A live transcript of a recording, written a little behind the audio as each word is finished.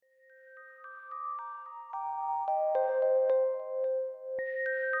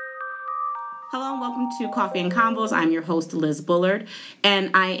Hello and welcome to Coffee and Combos. I'm your host, Liz Bullard,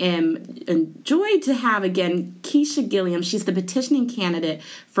 and I am enjoyed to have again Keisha Gilliam. She's the petitioning candidate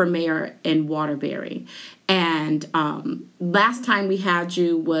for mayor in Waterbury. And last time we had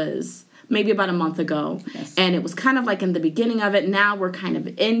you was maybe about a month ago. Yes. And it was kind of like in the beginning of it. Now we're kind of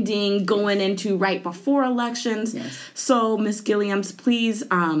ending, going into right before elections. Yes. So, Ms. Gilliams, please...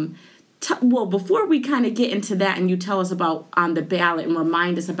 before we kind of get into that and you tell us about on the ballot and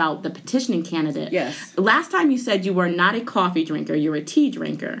remind us about the petitioning candidate. Yes. Last time you said you were not a coffee drinker, you're a tea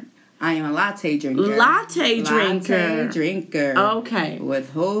drinker. I am a latte drinker. Latte drinker. Okay.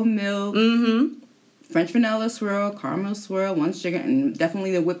 With whole milk, French vanilla swirl, caramel swirl, one sugar, and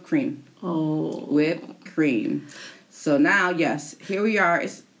definitely the whipped cream. Oh. Whipped cream. So now, yes, here we are.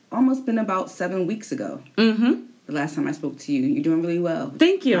 It's almost been about 7 weeks ago. Mm-hmm. The last time I spoke to you. You're doing really well.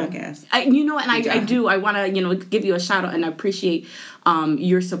 Thank you. Podcast. I do. I want to, give you a shout out and I appreciate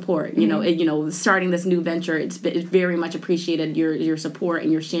your support. Starting this new venture, it's very much appreciated your support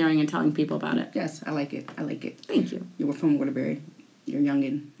and your sharing and telling people about it. Yes, I like it. Thank you. You were from Waterbury. You're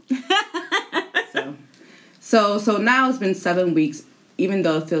youngin'. So now it's been 7 weeks, even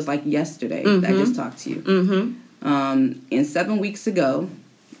though it feels like yesterday that I just talked to you. Mm-hmm. And 7 weeks ago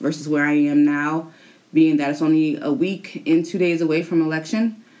versus where I am now, being that it's only a week and 2 days away from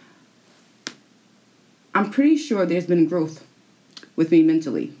election, I'm pretty sure there's been growth with me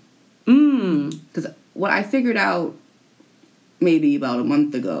mentally. Because what I figured out maybe about a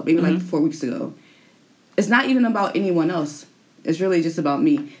month ago, maybe like 4 weeks ago, it's not even about anyone else. It's really just about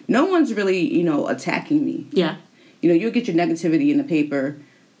me. No one's really, attacking me. Yeah. You'll get your negativity in the paper.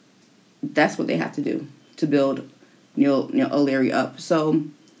 That's what they have to do to build O'Leary up. So,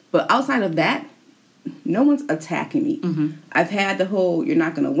 but outside of that, no one's attacking me. Mm-hmm. I've had the whole, you're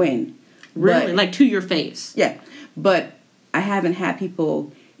not going to win. Really? But, like to your face? Yeah. But I haven't had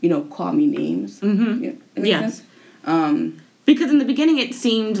people, call me names. Mm-hmm. Yes. Because in the beginning it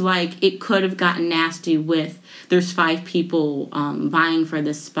seemed like it could have gotten nasty with, there's 5 people vying for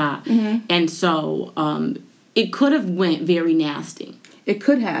this spot. Mm-hmm. And so it could have went very nasty. It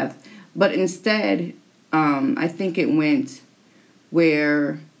could have. But instead, I think it went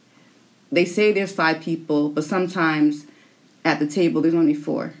where... They say there's 5 people, but sometimes at the table there's only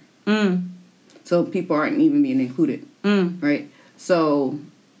 4. So people aren't even being included, right? So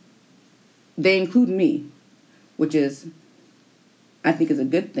they include me, which is, I think, is a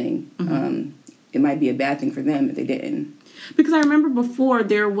good thing. Mm-hmm. It might be a bad thing for them if they didn't. Because I remember before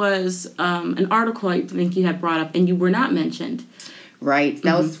there was an article I think you had brought up, and you were not mentioned. Right.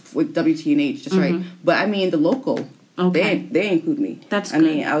 That was with WTNH, just right. But I mean, the local... Okay. They include me. That's good. I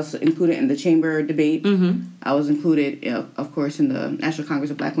mean, I was included in the chamber debate. Mm-hmm. I was included, of course, in the National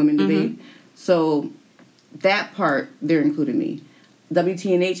Congress of Black Women debate. So that part, they're including me.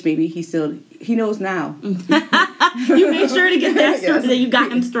 WTNH, baby, he knows now. You made sure to get that straight, yes. That you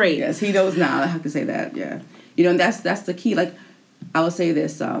got him straight. Yes, he knows now. I have to say that, yeah. And that's the key. Like, I will say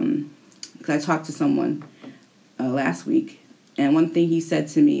this, because I talked to someone last week, and one thing he said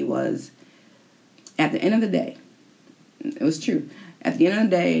to me was, at the end of the day, it was true. At the end of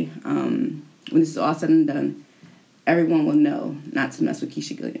the day, when this is all said and done, everyone will know not to mess with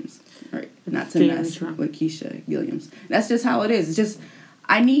Keisha Gilliams. Right? Not to mess with Keisha Gilliams. That's just how it is. It's just,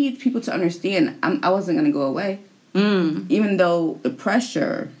 I need people to understand I wasn't going to go away. Even though the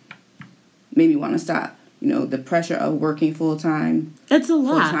pressure made me want to stop. The pressure of working full-time. That's a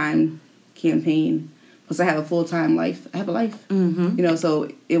lot. Full-time campaign. Plus, I have a full-time life. I have a life. Mm-hmm. So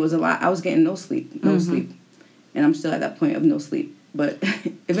it was a lot. I was getting no sleep. And I'm still at that point of no sleep. But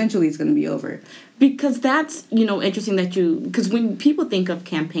eventually it's going to be over. Because that's, interesting that because when people think of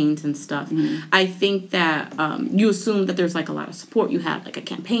campaigns and stuff, I think that you assume that there's like a lot of support. You have like a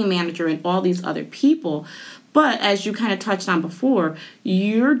campaign manager and all these other people. But as you kind of touched on before,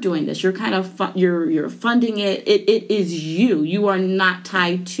 you're doing this. You're kind of you're funding it. It is you. You are not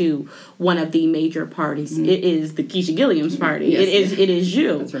tied to one of the major parties. Mm-hmm. It is the Keisha Gilliams party. Yes, It is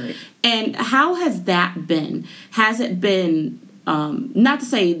you. That's right. And how has that been? Has it been not to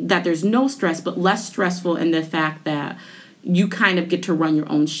say that there's no stress, but less stressful in the fact that you kind of get to run your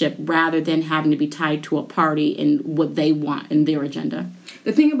own ship rather than having to be tied to a party and what they want in their agenda?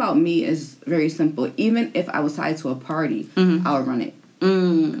 The thing about me is very simple. Even if I was tied to a party, I would run it.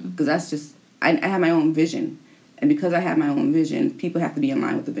 Because that's just, I have my own vision. And because I have my own vision, people have to be in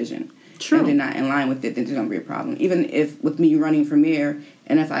line with the vision. True. And if they're not in line with it, then there's going to be a problem. Even if with me running for mayor,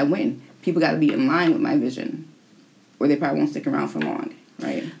 and if I win, people got to be in line with my vision. Or they probably won't stick around for long,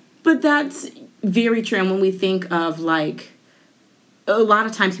 right? But that's very true. And when we think of, like, a lot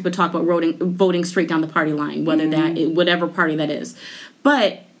of times people talk about voting straight down the party line, whether that whatever party that is.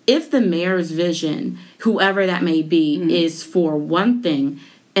 But if the mayor's vision, whoever that may be, is for one thing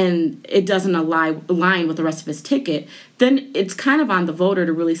and it doesn't align with the rest of his ticket, then it's kind of on the voter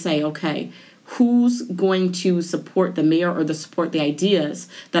to really say, okay, who's going to support the mayor or support the ideas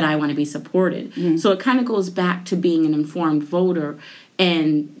that I want to be supported? So it kind of goes back to being an informed voter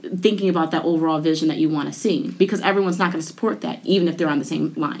and thinking about that overall vision that you want to see, because everyone's not going to support that, even if they're on the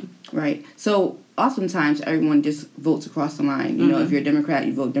same line. Right. So oftentimes everyone just votes across the line. You know, if you're a Democrat,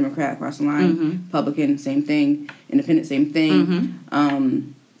 you vote Democrat across the line. Republican, same thing. Independent, same thing.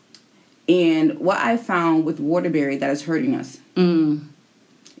 And what I found with Waterbury that is hurting us.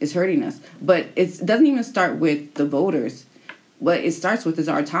 It's hurting us. But it doesn't even start with the voters. What it starts with is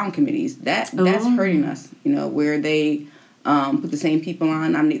our town committees. That's hurting us, you know, where they put the same people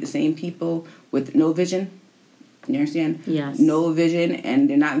on, nominate the same people with no vision. You understand? Yes. No vision, and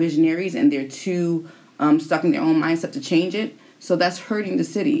they're not visionaries, and they're too stuck in their own mindset to change it. So that's hurting the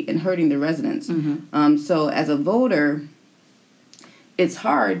city and hurting the residents. So as a voter, it's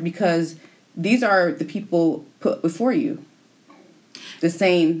hard because these are the people put before you. The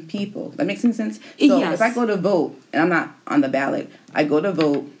same people. That makes any sense? So if I go to vote, and I'm not on the ballot, I go to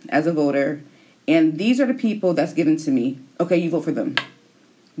vote as a voter, and these are the people that's given to me. Okay, you vote for them.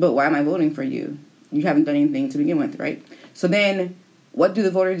 But why am I voting for you? You haven't done anything to begin with, right? So then, what do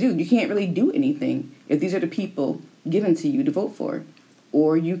the voters do? You can't really do anything if these are the people given to you to vote for.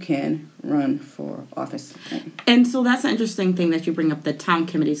 Or you can run for office. And so that's an interesting thing that you bring up, the town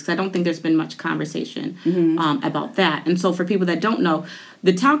committees, because I don't think there's been much conversation about that. And so for people that don't know,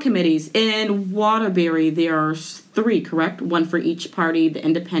 the town committees in Waterbury, there are 3, correct? One for each party, the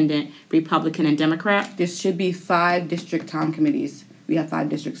Independent, Republican, and Democrat. There should be 5 district town committees. We have 5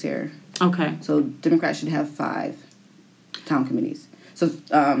 districts here. Okay. So Democrats should have 5 town committees. So,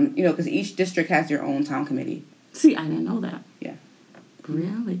 you know, because each district has their own town committee. See, I didn't know that. Yeah.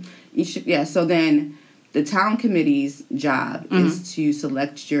 Really? So then the town committee's job is to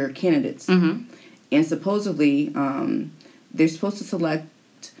select your candidates. And supposedly, they're supposed to select,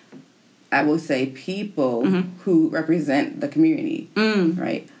 I will say, people who represent the community,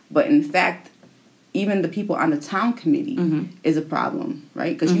 right? But in fact, even the people on the town committee is a problem,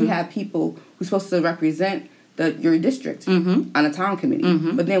 right? Because you have people who's supposed to represent your district on a town committee.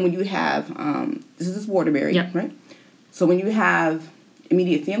 But then when you have, this is Waterbury, right? So when you have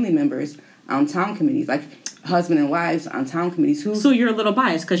immediate family members on town committees, like husband and wives on town committees, So you're a little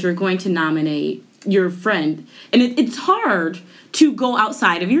biased because you're going to nominate your friend. And it's hard to go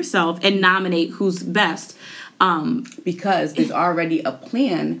outside of yourself and nominate who's best. Because there's already a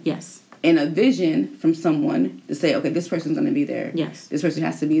plan. Yes. And a vision from someone to say, okay, this person's going to be there. Yes. This person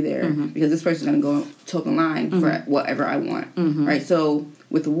has to be there because this person's going to go toe the line for whatever I want. Right? So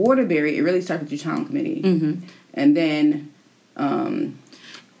with Waterbury, it really starts with your town committee. And then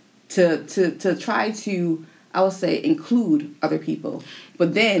to try to, I would say, include other people.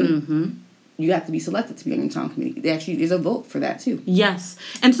 But then you have to be selected to be on your town committee. There's a vote for that, too. Yes.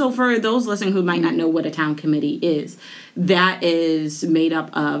 And so for those listening who might not know what a town committee is, that is made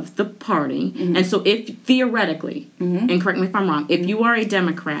up of the party. And so if theoretically, and correct me if I'm wrong, if you are a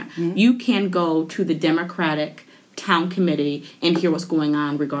Democrat, you can go to the Democratic town committee and hear what's going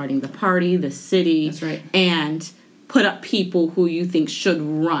on regarding the party, the city. That's right. And put up people who you think should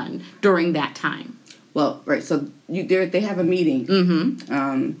run during that time. Well, right. So they have a meeting.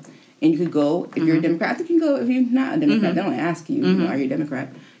 And you could go, if you're a Democrat, I think you can go if you're not a Democrat. They don't ask you, you know, are you a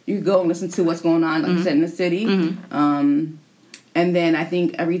Democrat? You could go and listen to what's going on, like you said, in the city. And then I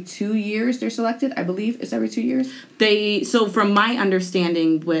think every 2 years they're selected. I believe it's every 2 years. So from my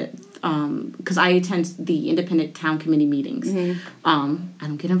understanding with, because I attend the independent town committee meetings. I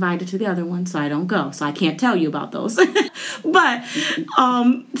don't get invited to the other ones, so I don't go. So I can't tell you about those. But,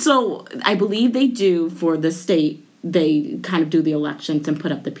 so I believe they do for the state, they kind of do the elections and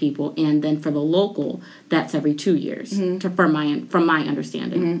put up the people. And then for the local, that's every 2 years, from my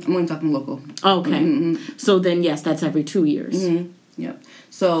understanding. I'm only talking local. Okay. So then, yes, that's every 2 years. Yep.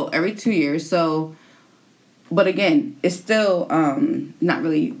 So every 2 years. So, but again, it's still not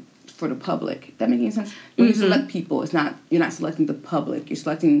really for the public. That make any sense? When you select people, you're not selecting the public. You're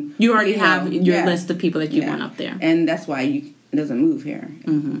selecting. You already have your list of people that you want up there, and that's why it doesn't move here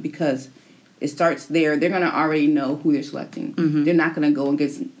because it starts there. They're gonna already know who they're selecting. They're not gonna go and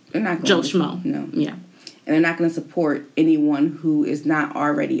get. They're not going Joe Schmo. No. Yeah. And they're not going to support anyone who is not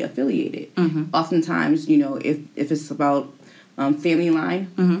already affiliated. Oftentimes, you know, if it's about family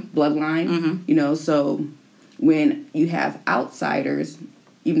line, bloodline, you know, so when you have outsiders,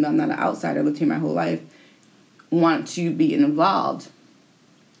 even though I'm not an outsider, I lived here my whole life, want to be involved,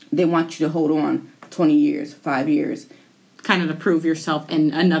 they want you to hold on 20 years, 5 years. kind of to prove yourself,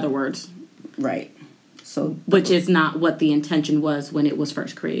 in other words. Right. So, which is not what the intention was when it was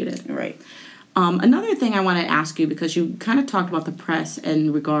first created. Right. Another thing I want to ask you, because you kind of talked about the press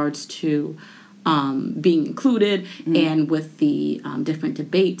in regards to being included and with the different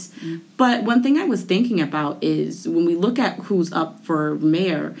debates. But one thing I was thinking about is when we look at who's up for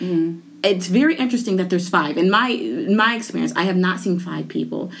mayor, it's very interesting that there's 5. In my experience, I have not seen 5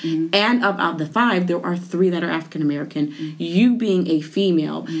 people. And of the 5, there are 3 that are African American, you being a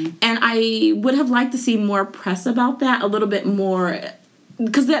female. And I would have liked to see more press about that, a little bit more,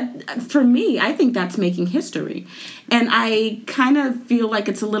 because that, for me, I think that's making history. And I kind of feel like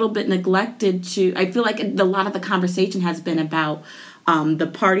it's a little bit neglected I feel like a lot of the conversation has been about the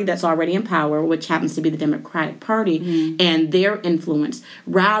party that's already in power, which happens to be the Democratic Party, and their influence,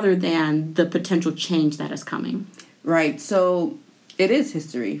 rather than the potential change that is coming. Right. So it is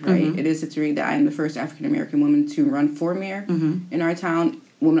history, right? It is history that I am the first African-American woman to run for mayor in our town,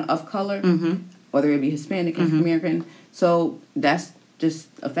 woman of color, whether it be Hispanic, African-American. So that's just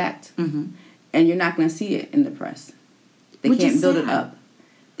a fact. And you're not going to see it in the press. They can't build it up.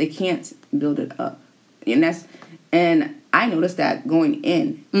 They can't build it up. And I noticed that going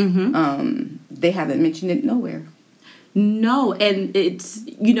in, they haven't mentioned it nowhere. No, and it's,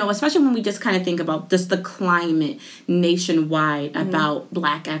 especially when we just kind of think about just the climate nationwide about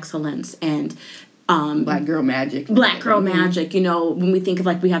Black excellence and Black girl magic. Black girl magic, when we think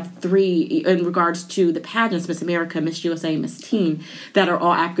of we have 3 in regards to the pageants, Miss America, Miss USA, Miss Teen, that are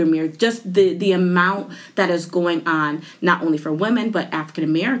all African American. Just the amount that is going on, not only for women, but African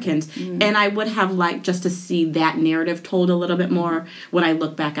Americans. And I would have liked just to see that narrative told a little bit more when I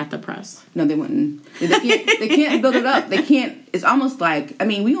look back at the press. No, they wouldn't. They can't build it up. They can't. It's almost like,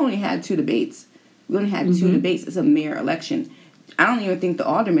 we only had 2 debates. We only had 2 debates. It's a mayor election. I don't even think the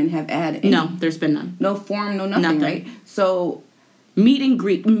aldermen have had any. No, there's been none. No forum, no nothing, right? So meet and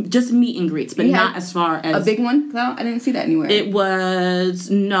greets, but not as far as a big one. I didn't see that anywhere. It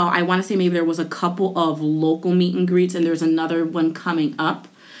was I want to say maybe there was a couple of local meet and greets, and there's another one coming up,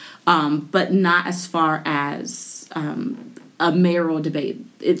 but not as far as a mayoral debate.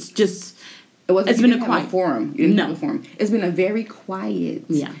 It's just it's been a quiet forum. You didn't have a forum. It's been a very quiet.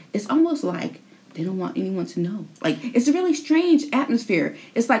 Yeah, it's almost like they don't want anyone to know. It's a really strange atmosphere.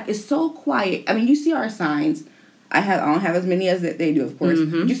 It's so quiet. You see our signs. I don't have as many as they do, of course.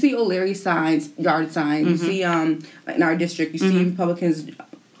 You see O'Leary signs, yard signs. You see in our district, you see Republicans.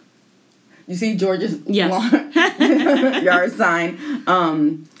 You see George's yard sign.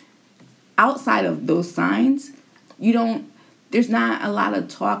 Outside of those signs, there's not a lot of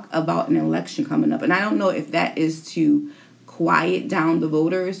talk about an election coming up. And I don't know if that is to quiet down the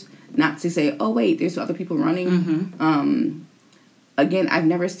voters, not to say, oh, wait, there's other people running. Again, I've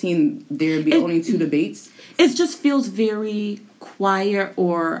never seen there be only 2 debates. It just feels very quiet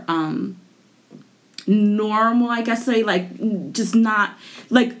or normal, I guess, just not,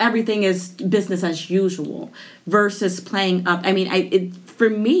 everything is business as usual versus playing up. For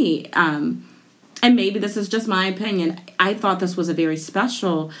me, and maybe this is just my opinion, I thought this was a very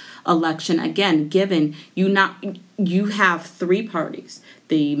special election, again, given you have 3 parties,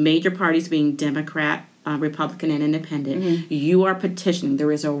 the major parties being Democrat, Republican, and Independent. You are petitioning.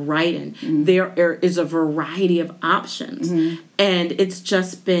 There is a write-in. There is a variety of options. And it's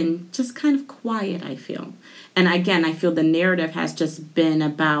just been kind of quiet, I feel. And again, I feel the narrative has just been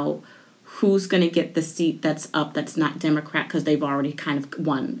about who's going to get the seat that's up that's not Democrat because they've already kind of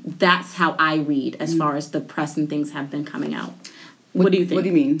won. That's how I read as far as the press and things have been coming out. What do you think? What do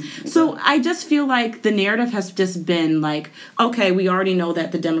you mean? So I just feel like the narrative has just been okay, we already know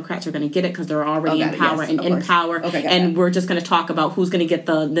that the Democrats are going to get it because they're already in power in power, and we're just going to talk about who's going to get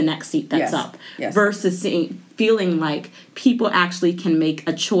the next seat that's up. Versus feeling like people actually can make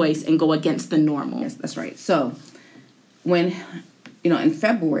a choice and go against the normal. Yes, that's right. So when, in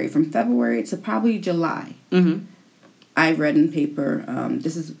February, from February to probably July, I read in paper,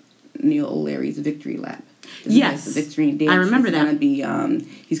 this is Neil O'Leary's victory lap. Yes, the victory dance. I remember that.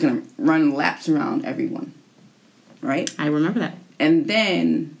 He's going to run laps around everyone, right? I remember that. And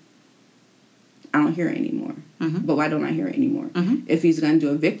then I don't hear it anymore. But why don't I hear it anymore? If he's going to do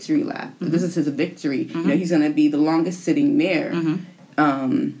a victory lap, if this is his victory, he's going to be the longest sitting mayor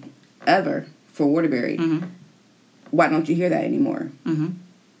ever for Waterbury. Why don't you hear that anymore?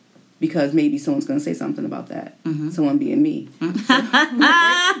 Because maybe someone's going to say something about that. Someone being me.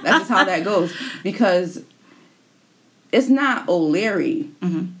 That's just how that goes. Because it's not O'Leary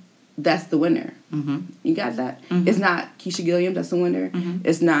that's the winner. You got that? It's not Keisha Gilliam that's the winner.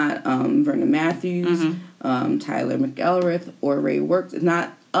 It's not Vernon Matthews, Tyler McElrath, or Ray Works. It's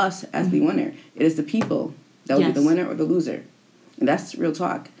not us as the winner. It is the people That would be the winner or the loser. And that's real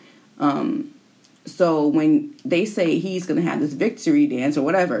talk. So when they say he's going to have this victory dance or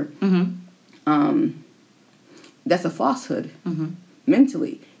whatever, that's a falsehood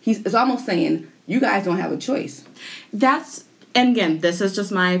mentally. It's almost saying, you guys don't have a choice. And again, this is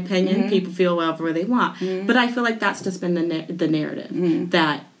just my opinion. People feel whatever they want. But I feel like that's just been the narrative,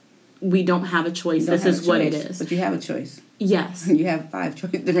 that we don't have a choice. This is what it is. But you have a choice. Yes. You have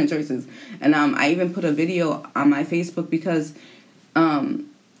 5 different choices. And I even put a video on my Facebook because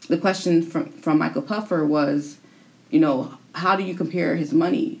the question from Michael Puffer was, how do you compare his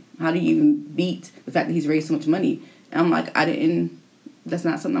money? How do you even beat the fact that he's raised so much money? And I'm like, that's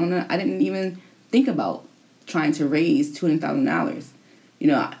not something I didn't even think about trying to raise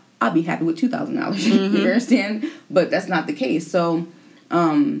 $200,000. I'll be happy with $2,000. You understand? But that's not the case. So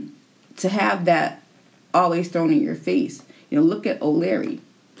to have that always thrown in your face, look at O'Leary.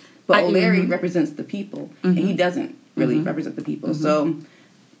 But O'Leary represents the people, and he doesn't really represent the people. So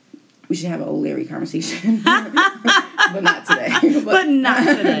we should have an O'Leary conversation, but not today. But not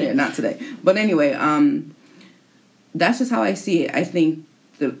today. Yeah, not today. But anyway, that's just how I see it. I think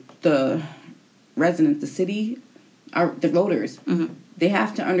the residents, the city, the voters, they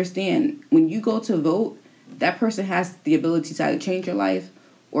have to understand when you go to vote, that person has the ability to either change your life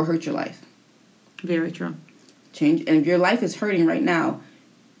or hurt your life. Very true. And if your life is hurting right now,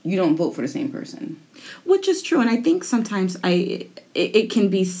 you don't vote for the same person. Which is true. And I think sometimes it can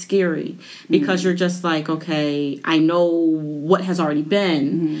be scary because you're just like, okay, I know what has already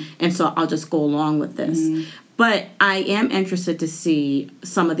been, and so I'll just go along with this. But I am interested to see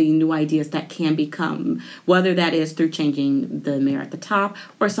some of the new ideas that can become, whether that is through changing the mayor at the top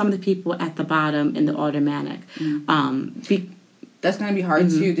or some of the people at the bottom in the automatic. That's going to be hard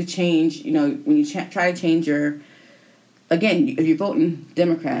too to change. When you try to change again, if you're voting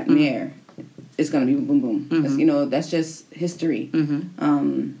Democrat mayor, it's going to be boom boom. That's just history.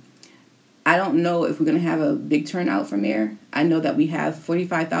 I don't know if we're going to have a big turnout for mayor. I know that we have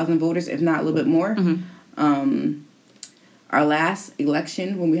 45,000 voters, if not a little bit more. Our last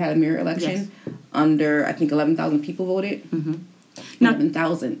election, when we had a mayor election, under, I think, 11,000 people voted.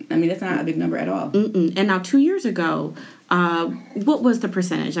 11,000. I mean, that's not a big number at all. And now 2 years ago, what was the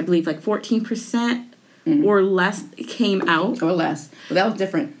percentage? I believe like 14% or less came out. Or less. But that was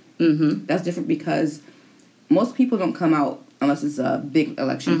different. That's different because most people don't come out unless it's a big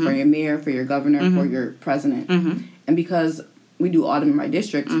election for your mayor, for your governor, for your president. And because we do alderman by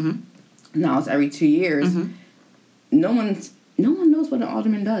district, now it's every 2 years, no one knows what an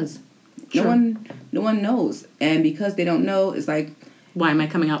alderman does. Sure. No one knows. And because they don't know, it's like, why am I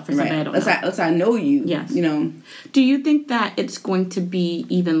coming out for something I don't know? Let's I know you. Yes. Do you think that it's going to be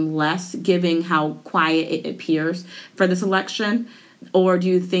even less, given how quiet it appears for this election? Or do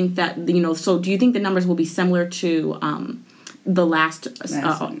you think that, so do you think the numbers will be similar to the last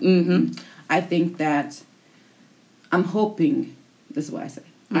one? I think that I'm hoping, this is what I say,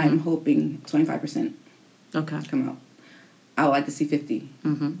 I'm hoping 25% come out. I would like to see 50.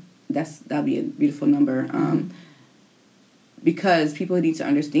 That'd be a beautiful number. Because people need to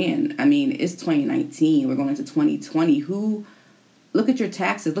understand, I mean, it's 2019, we're going into 2020. Look at your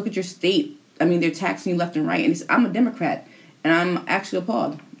taxes, look at your state. I mean, they're taxing you left and right. And I'm a Democrat, and I'm actually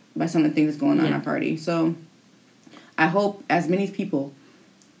appalled by some of the things that's going on in our party. So I hope as many people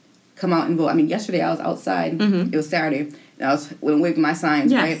come out and vote. I mean, yesterday I was outside. It was Saturday. And I was waving my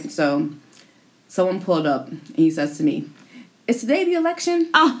signs, right? So someone pulled up, and he says to me, "Is today the election?"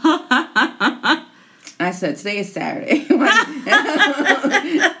 I said, "Today is Saturday."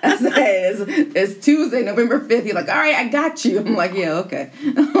 I said, it's Tuesday, November 5th. He's like, "All right, I got you." I'm like, "Yeah, okay."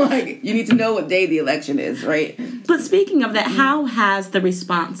 Like, you need to know what day the election is, right? But speaking of that, how has the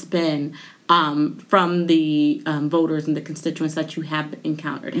response been from the voters and the constituents that you have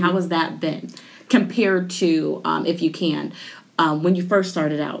encountered? How has that been compared to, if you can, when you first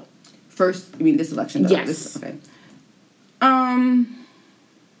started out? First, you mean this election? Yes. Okay.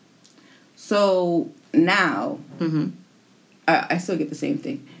 So now, I still get the same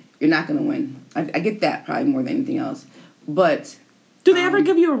thing. You're not going to win. I get that probably more than anything else. But do they ever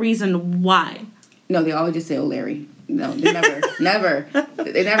give you a reason why? No, they always just say O'Leary. No, they never.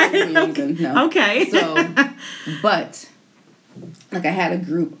 They never give me a reason. No. Okay. So, but like I had a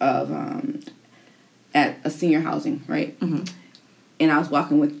group of at a senior housing, right? And I was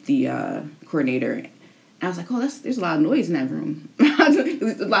walking with the coordinator. And I was like, "Oh, there's a lot of noise in that room.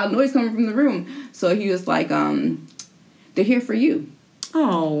 There's a lot of noise coming from the room." So he was like, "They're here for you."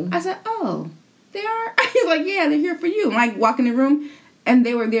 Oh. I said, "Oh, they are?" He's like, "Yeah, they're here for you." And I walk in the room, and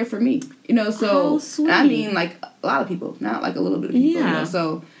they were there for me. So sweet. I mean, like a lot of people, not like a little bit of people. Yeah.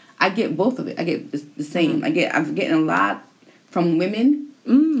 So I get both of it. I get the same. Mm-hmm. I'm getting a lot from women.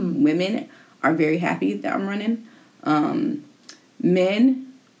 Women are very happy that I'm running.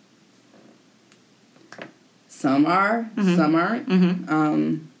 Men, some are, some aren't.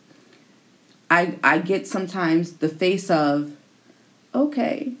 Mm-hmm. I get sometimes the face of,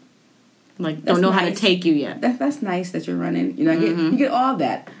 okay. Like, don't know how to take you yet. That's nice that you're running. You know, you get all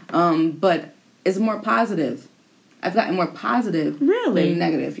that. But it's more positive. I've gotten more positive than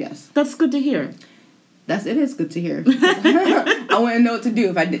negative, yes. That's good to hear. It is good to hear. I wouldn't know what to do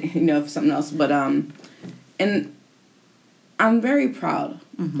if I did, if something else. But, and I'm very proud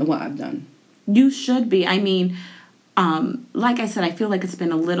of what I've done. You should be. I mean, like I said, I feel like it's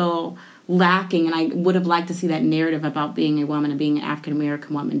been a little lacking, and I would have liked to see that narrative about being a woman and being an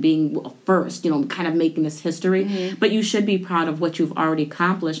African-American woman, being first, kind of making this history. Mm-hmm. But you should be proud of what you've already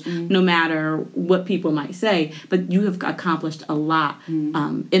accomplished, no matter what people might say. But you have accomplished a lot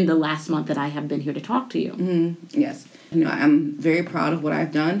in the last month that I have been here to talk to you. Mm-hmm. Yes. I'm very proud of what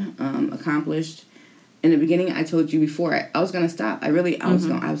I've done, accomplished. In the beginning, I told you before, I was going to stop. I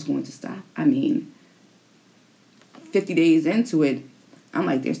was going to stop. I mean, 50 days into it, I'm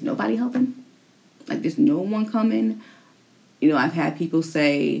like, there's nobody helping. Like, there's no one coming. I've had people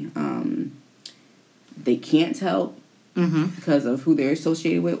say they can't help because of who they're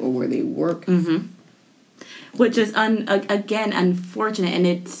associated with or where they work. Mm-hmm. Which is, again, unfortunate. And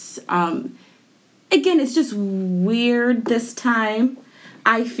it's, it's just weird this time.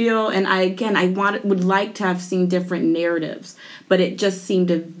 I feel, and would like to have seen different narratives, but it just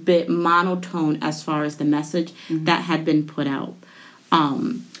seemed a bit monotone as far as the message that had been put out.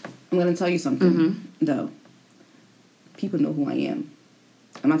 I'm going to tell you something, though. People know who I am.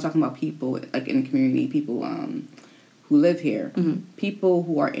 I'm not talking about people, like, in the community, people who live here. People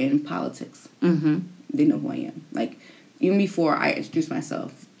who are in politics. They know who I am. Like, even before I introduce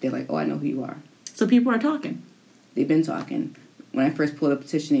myself, they're like, oh, I know who you are. So people are talking. They've been talking. When I first pulled up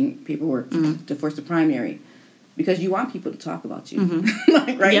petitioning paperwork to force the primary, because you want people to talk about you.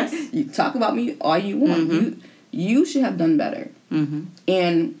 Like, right? Yes. You talk about me all you want. You should have done better.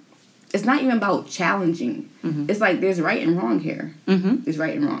 And it's not even about challenging. It's like there's right and wrong here. There's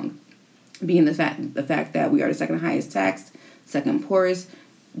right and wrong. Being the fact that we are the second highest taxed, second poorest,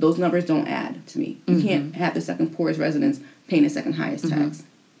 those numbers don't add to me. You can't have the second poorest residents paying the second highest tax,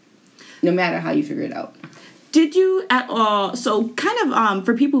 no matter how you figure it out. Did you at all? So, kind of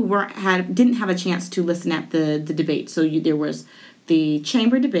for people who didn't have a chance to listen at the debate. So there was the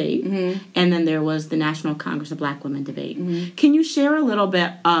chamber debate, and then there was the National Congress of Black Women debate. Can you share a little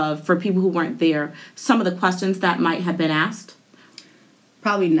bit of, for people who weren't there, some of the questions that might have been asked?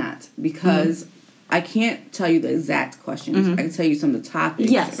 Probably not, because I can't tell you the exact questions. I can tell you some of the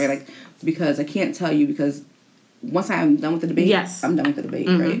topics. Yes. Right? Like, because I can't tell you, because once I'm done with the debate, I'm done with the debate,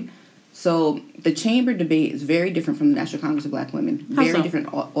 right? So the chamber debate is very different from the National Congress of Black Women. Very different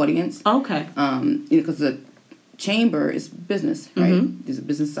audience. Okay. Because the chamber is business, right? There's a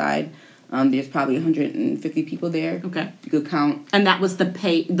business side. There's probably 150 people there. Okay. You could count. And that was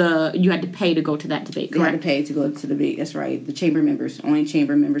you had to pay to go to that debate, correct? You had to pay to go to the debate, that's right. The chamber members, only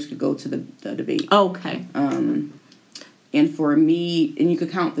chamber members could go to the debate. Okay. And for me, and you could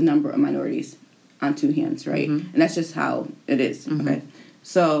count the number of minorities on two hands, right? And that's just how it is, okay?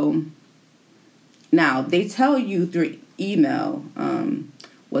 So now they tell you through email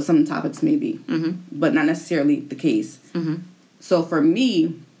what some topics may be, but not necessarily the case. So for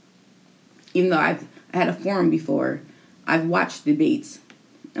me, even though I had a forum before, I've watched debates.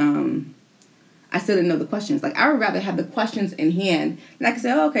 I still didn't know the questions. Like, I would rather have the questions in hand, and I can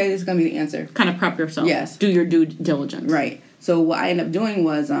say, oh, okay, this is going to be the answer. Kind of prep yourself. Yes. Do your due diligence. Right. So what I ended up doing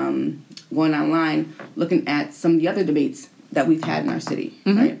was going online, looking at some of the other debates that we've had in our city,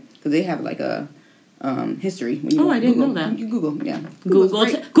 right? Because they have like a history. When you I didn't know that. You Google, yeah. Google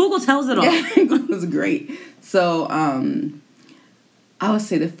tells it all. Yeah, Google's great. So I would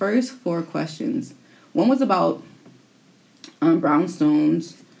say the first 4 questions. One was about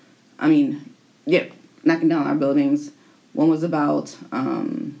brownstones. Knocking down our buildings. One was about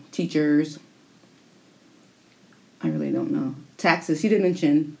teachers. I really don't know. Taxes. She did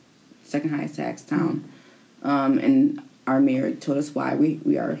mention second highest tax town. And our mayor told us why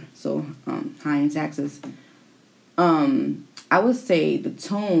we are so high in taxes. I would say the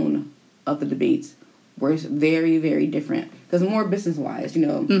tone of the debates were very, very different. Because more business-wise,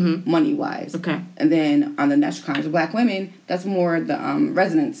 money-wise. Okay. And then on the National Congress of Black Women, that's more the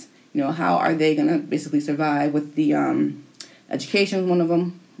residents. How are they going to basically survive with the education, one of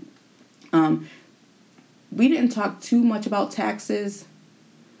them. We didn't talk too much about taxes.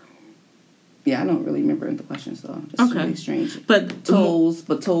 Yeah, I don't really remember the questions though. It's really strange. But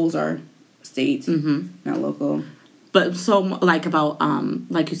tolls are state, not local. But so, like about,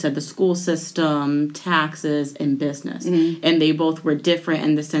 like you said, the school system, taxes, and business. And they both were different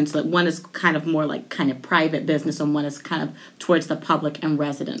in the sense that one is kind of more like kind of private business and one is kind of towards the public and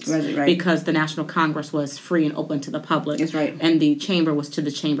residents. Right. Because the National Congress was free and open to the public. That's right. And the chamber was to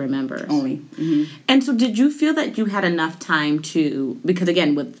the chamber members. Only. And so did you feel that you had enough time to, because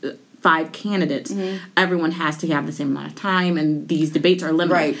again, with 5 candidates, everyone has to have the same amount of time, and these debates are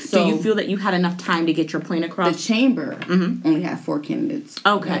limited. Right. So do you feel that you had enough time to get your point across? The chamber only had 4 candidates.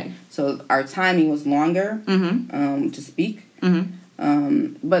 Okay. So our timing was longer to speak,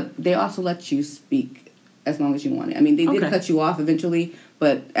 but they also let you speak as long as you wanted. I mean, they did cut you off eventually,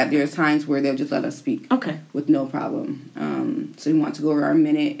 but there are times where they'll just let us speak. With no problem. So we want to go over our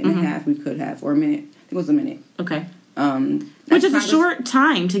minute and a half, we could have, or a minute. I think it was a minute. Okay. Which is a short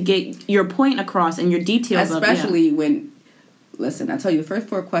time to get your point across and your details. Especially when, listen, I tell you, the first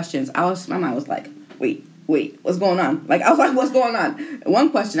 4 questions, my mind was like, wait, what's going on? Like, I was like, what's going on?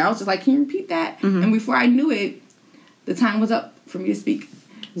 One question, I was just like, can you repeat that? And before I knew it, the time was up for me to speak.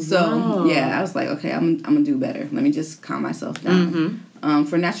 So, yeah, I was like, okay, I'm going to do better. Let me just calm myself down.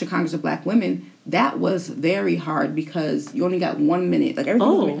 For National Congress of Black Women, that was very hard because you only got 1 minute. Like, everything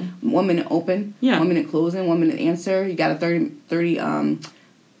was 1 minute open, 1 minute closing, 1 minute answer. You got a 30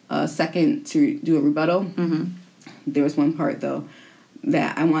 second to do a rebuttal. There was one part, though,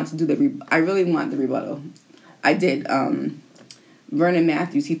 that I wanted to do I really want the rebuttal. I did. Vernon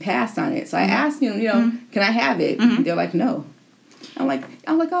Matthews, he passed on it. So I asked him, can I have it? They're like, no. I'm like,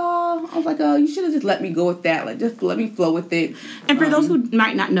 oh, you should have just let me go with that. Like, just let me flow with it. And for those who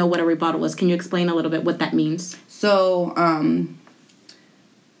might not know what a rebuttal is, can you explain a little bit what that means? So,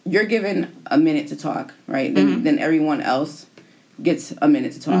 you're given a minute to talk, right? Then everyone else gets a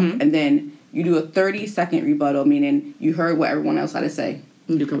minute to talk. And then you do a 30-second rebuttal, meaning you heard what everyone else had to say.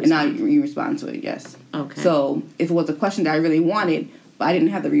 And now you respond to it, yes. Okay. So, if it was a question that I really wanted, but I didn't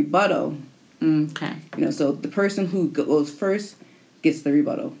have the rebuttal, okay. So the person who goes first gets the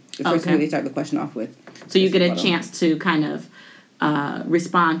rebuttal. The first who they start the question off with. So you get a chance to kind of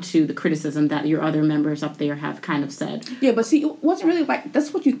respond to the criticism that your other members up there have kind of said. Yeah, but see, it wasn't really like,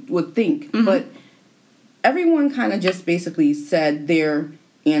 that's what you would think. But everyone kind of just basically said their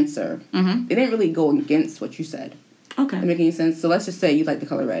answer. They didn't really go against what you said. Okay. Does that make any sense? So let's just say you like the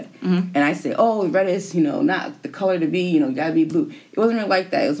color red. And I say, oh, red is, not the color to be, you gotta be blue. It wasn't really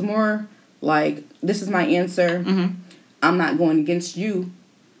like that. It was more like, this is my answer. I'm not going against you.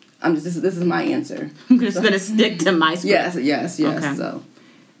 This is my answer. I'm just going to stick to my script. Yes. Okay. So,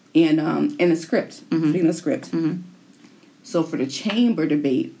 and in the script, speaking of the script. So for the chamber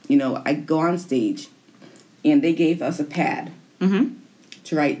debate, I go on stage, and they gave us a pad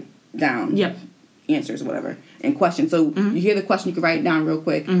to write down answers or whatever, and questions. So you hear the question, you can write it down real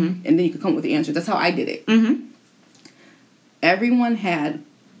quick, and then you can come up with the answer. That's how I did it. Everyone had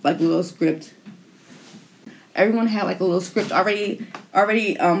like a little script. Everyone had like a little script already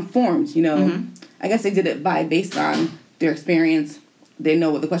formed, I guess they did it based on their experience. They know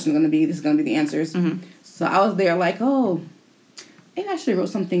what the question is going to be. This is going to be the answers. So I was there like, oh, maybe I should have wrote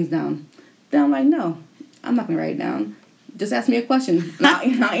some things down. Then I'm like, no, I'm not going to write it down. Just ask me a question and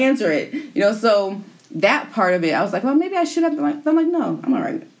I'll answer it. So that part of it, I was like, well, maybe I should have. But I'm like, no, I'm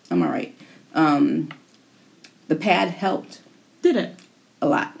all right. The pad helped. Did it? A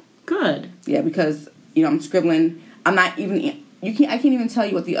lot. Good. Yeah, because I'm scribbling. I'm not even. I can't even tell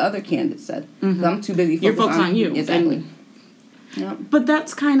you what the other candidate said. I'm too busy. You're focused on you. Exactly. Yep. But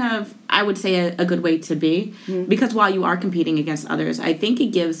that's kind of, I would say, a good way to be. Because while you are competing against others, I think it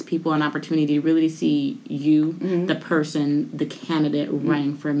gives people an opportunity to really see you, the person, the candidate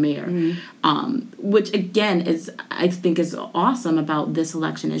running for mayor. Which, again, I think is awesome about this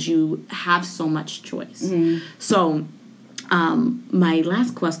election, is you have so much choice. So my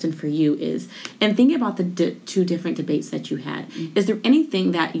last question for you is, and thinking about the 2 different debates that you had, is there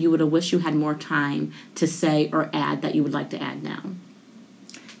anything that you would have wished you had more time to say or add that you would like to add now?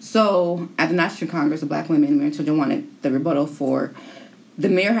 So, at the National Congress of Black Women, Mayor Children wanted the rebuttal for, the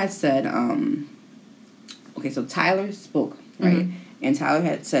mayor had said, so Tyler spoke, right? And Tyler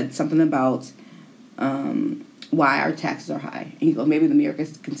had said something about why our taxes are high. And he goes, maybe the mayor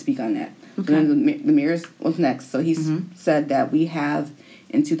can speak on that. Okay. And then the mayor was next. So he said that we have,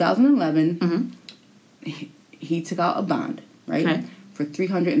 in 2011, he took out a bond, right, for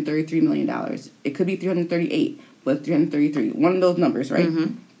 $333 million. It could be 338, but 333, one of those numbers, right,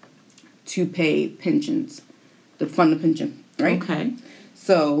 to pay pensions, to fund the pension, right? Okay.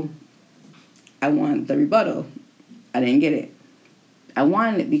 So I wanted the rebuttal. I didn't get it. I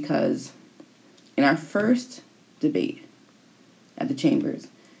wanted it because in our first debate at the chambers,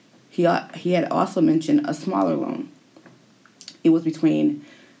 he had also mentioned a smaller loan. It was between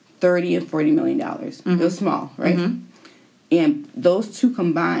 $30 and $40 million. Mm-hmm. It was small, right? Mm-hmm. And those two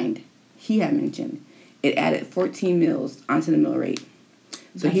combined, he had mentioned, it added 14 mils onto the mill rate.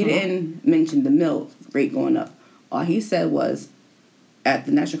 So he didn't mention the mill rate going up. All he said was, at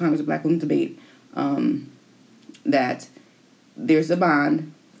the National Congress of Black Women debate, that there's a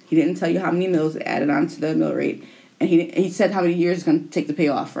bond. He didn't tell you how many mils it added onto the mill rate. And he said how many years it's going to take to pay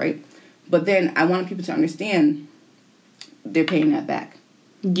off, right? But then I wanted people to understand they're paying that back.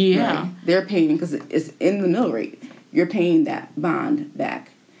 Yeah. Right? They're paying, because it's in the mill rate. You're paying that bond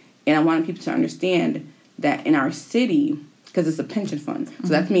back. And I wanted people to understand that in our city, because it's a pension fund, so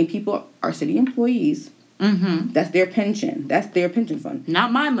that means people are city employees. Mm-hmm. That's their pension. That's their pension fund.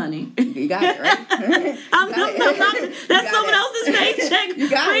 Not my money. You got it, right? That's someone else's paycheck.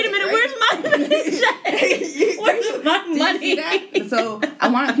 Wait a minute, right? Where's my paycheck? Where's my money? Do you see that? So I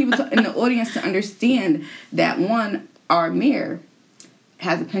wanted people in the audience to understand that, one, our mayor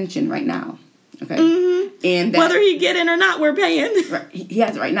has a pension right now. Okay? Mm-hmm. And that, whether he get in or not, we're paying. Right, he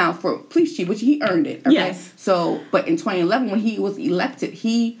has it right now for police chief, which he earned it. Okay? Yes. So, but in 2011, when he was elected,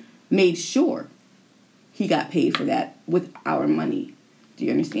 he made sure he got paid for that with our money. Do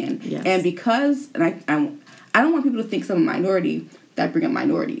you understand? Yes. And because, and I don't want people to think some minority that I bring up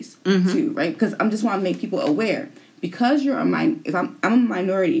minorities too, right? Because I just want to make people aware. Because you're if I'm a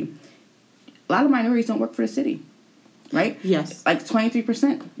minority, a lot of minorities don't work for the city, right? Yes. Like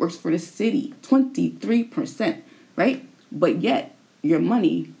 23% works for the city, 23%, right? But yet your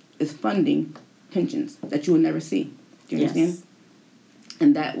money is funding pensions that you will never see. Do you understand? Yes.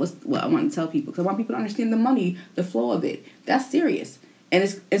 And that was what I want to tell people. Because I want people to understand the money, the flow of it. That's serious. And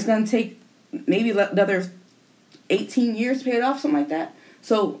it's going to take maybe another 18 years to pay it off, something like that.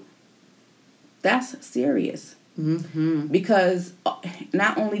 So that's serious. Mm-hmm. Because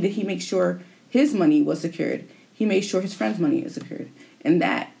not only did he make sure his money was secured, he made sure his friend's money is secured. And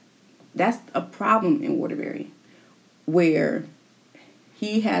that's a problem in Waterbury, where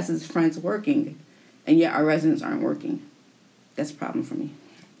he has his friends working, and yet our residents aren't working. That's a problem for me.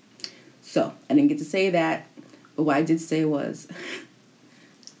 So, I didn't get to say that, but what I did say was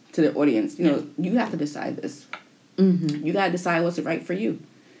to the audience, you have to decide this. Mm-hmm. You got to decide what's right for you.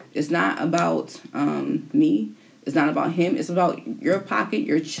 It's not about me. It's not about him. It's about your pocket,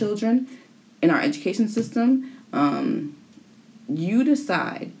 your children, in our education system. You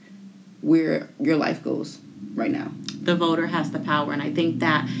decide where your life goes right now. The voter has the power, and I think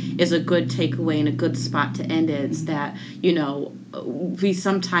that is a good takeaway and a good spot to end it. Is that, we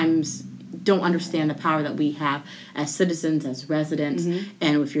sometimes don't understand the power that we have as citizens, as residents. Mm-hmm.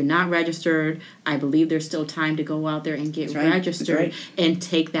 And if you're not registered, I believe there's still time to go out there and get registered and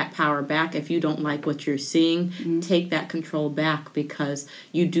take that power back. If you don't like what you're seeing, take that control back, because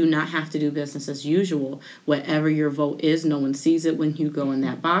you do not have to do business as usual. Whatever your vote is, no one sees it when you go in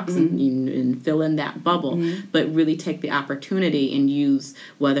that box and fill in that bubble. But really take the opportunity and use,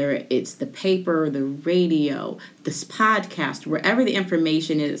 whether it's the paper, the radio, this podcast, wherever the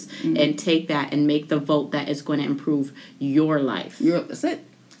information is, and take that and make the vote that is going to improve your life. That's it.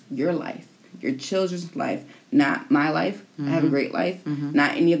 Your life. Your children's life. Not my life. I have a great life.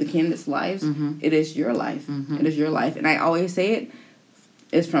 Not any of the candidates' lives. It is your life. It is your life. And I always say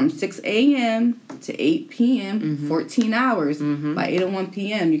it's from 6 a.m. to 8 p.m., 14 hours. By 8:01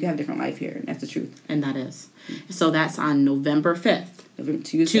 p.m., you can have a different life here. And that's the truth. And that is. So that's on November 5th.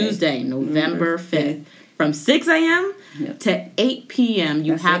 Tuesday, November 5th. From 6 a.m. to 8 p.m.,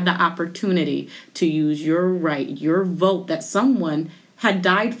 you have the opportunity to use your right, your vote that someone had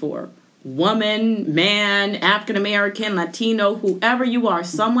died for. Woman, man, African American, Latino, whoever you are,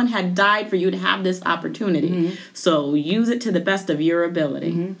 someone had died for you to have this opportunity. So use it to the best of your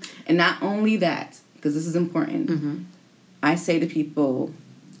ability. And not only that, because this is important, I say to people,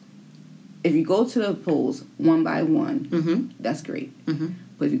 if you go to the polls one by one, that's great.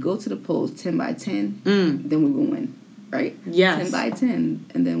 But if you go to the polls 10 by 10, then we will win, right? Yes. 10 by 10,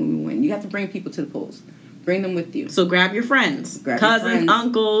 and then we will win. You have to bring people to the polls. Bring them with you. So grab your friends, cousins,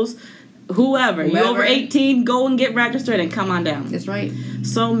 uncles, whoever. You over 18, go and get registered and come on down. That's right.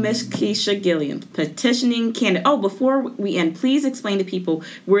 So, Miss Keisha Gilliam, petitioning candidate. Oh, before we end, please explain to people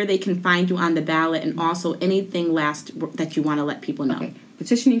where they can find you on the ballot, and also anything last that you want to let people know. Okay.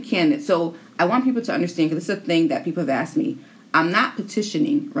 Petitioning candidate. So I want people to understand, because this is a thing that people have asked me. I'm not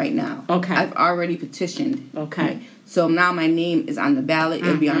petitioning right now. Okay. I've already petitioned. Okay. Right? So now my name is on the ballot.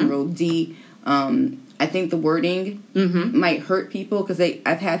 It'll be on row D. I think the wording might hurt people, because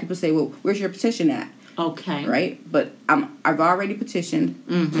I've had people say, well, where's your petition at? Okay. Right? But I've already petitioned.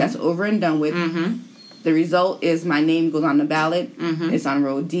 Mm-hmm. That's over and done with. Mm-hmm. The result is my name goes on the ballot. Mm-hmm. It's on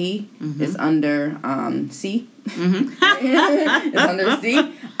row D. Mm-hmm. It's under C. Mm-hmm. It's under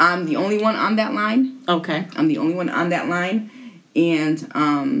C. I'm the only one on that line. Okay. I'm the only one on that line. And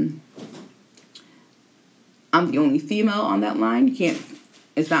I'm the only female on that line. You can't,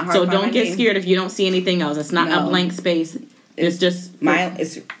 it's not hard So to find don't my get name. scared if you don't see anything else. It's not a No. blank space. It's just...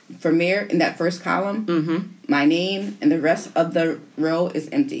 It's for mayor in that first column. Mm-hmm. My name and the rest of the row is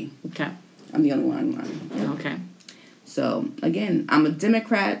empty. Okay. I'm the only one on the line. Okay. So, again, I'm a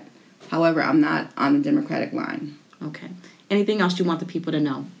Democrat. However, I'm not on the Democratic line. Okay. Anything else you want the people to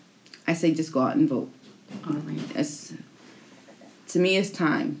know? I say just go out and vote. All right. To me, it's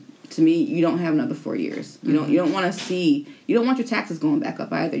time. To me, you don't have another 4 years. You don't want to see. You don't want your taxes going back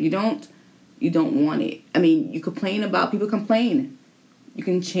up either. You don't want it. I mean, you complain about people complain. You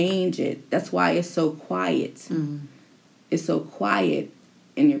can change it. That's why it's so quiet. Mm-hmm. It's so quiet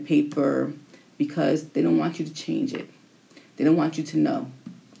in your paper because they don't want you to change it. They don't want you to know.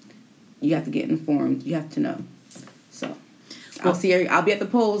 You have to get informed. You have to know. So, I'll be at the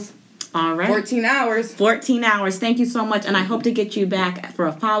polls. All right. 14 hours. 14 hours. Thank you so much. And I hope to get you back for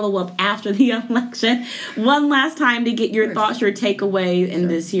a follow-up after the election. One last time to get your thoughts, your takeaway in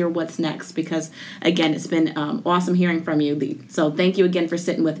this year, what's next. Because, again, it's been awesome hearing from you, Lee. So thank you again for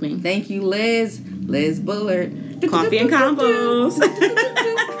sitting with me. Thank you, Liz. Liz Bullard. Coffee and Combos.